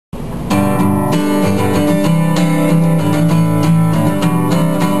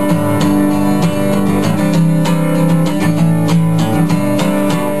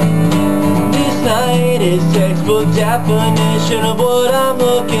definition of what I'm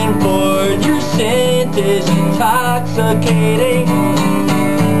looking for. Your scent is intoxicating.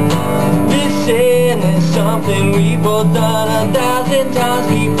 This sin is something we've both done 1,000 times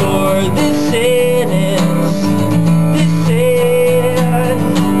before. This sin is, this sin.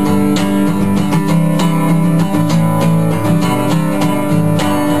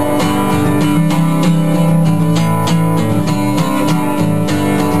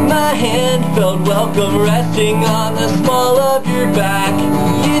 My hand felt welcome resting on the small of your back.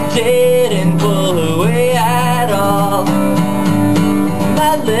 You didn't pull away at all.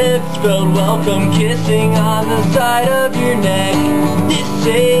 My lips felt welcome kissing on the side of your neck. This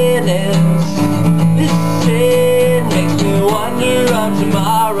sin makes me wonder of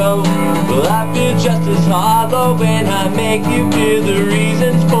tomorrow. Will I feel just as hollow when I make you feel the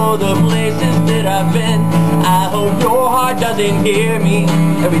reasons for the places that I've been? I hope your heart doesn't hear me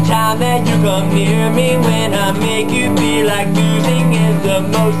every time that you come near me. When I make you feel like losing is the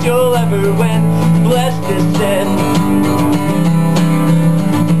most you'll ever win. Bless this sin.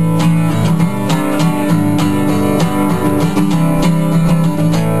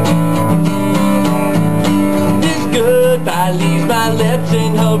 Goodbye leaves my lips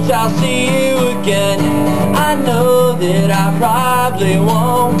in hopes I'll see you again. I know that I probably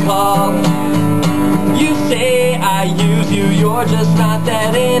won't call. You say I use you, you're just not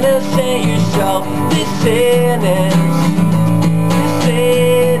that innocent yourself. This sin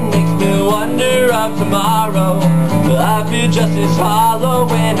makes me wonder of tomorrow. Will I feel just as hollow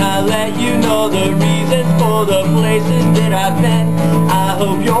when I let you know the reasons for the places that I've been? I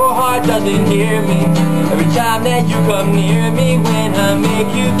hope your heart doesn't hear me every time that you come near me. When I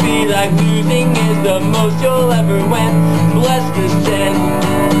make you feel like losing is the most you'll ever win. Bless this sin.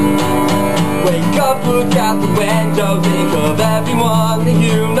 Wake up, look out the window, think of everyone that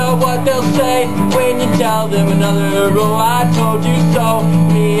you know, what they'll say when you tell them another, oh, I told you so.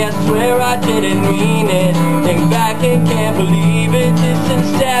 Me, I swear I didn't mean it. Think back and can't believe it. Distant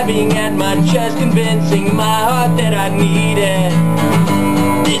stabbing at my chest, convincing my heart that I need it.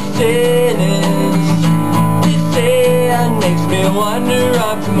 This sin makes me wonder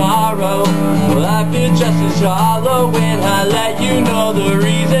of tomorrow. Will I feel just as hollow when I let you know the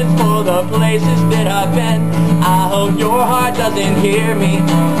reasons for the places that I've been? I hope your heart doesn't hear me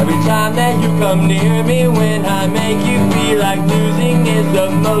every time that you come near me. When I make you feel like losing is the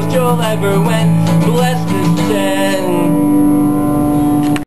most you'll ever win. Bless this sin.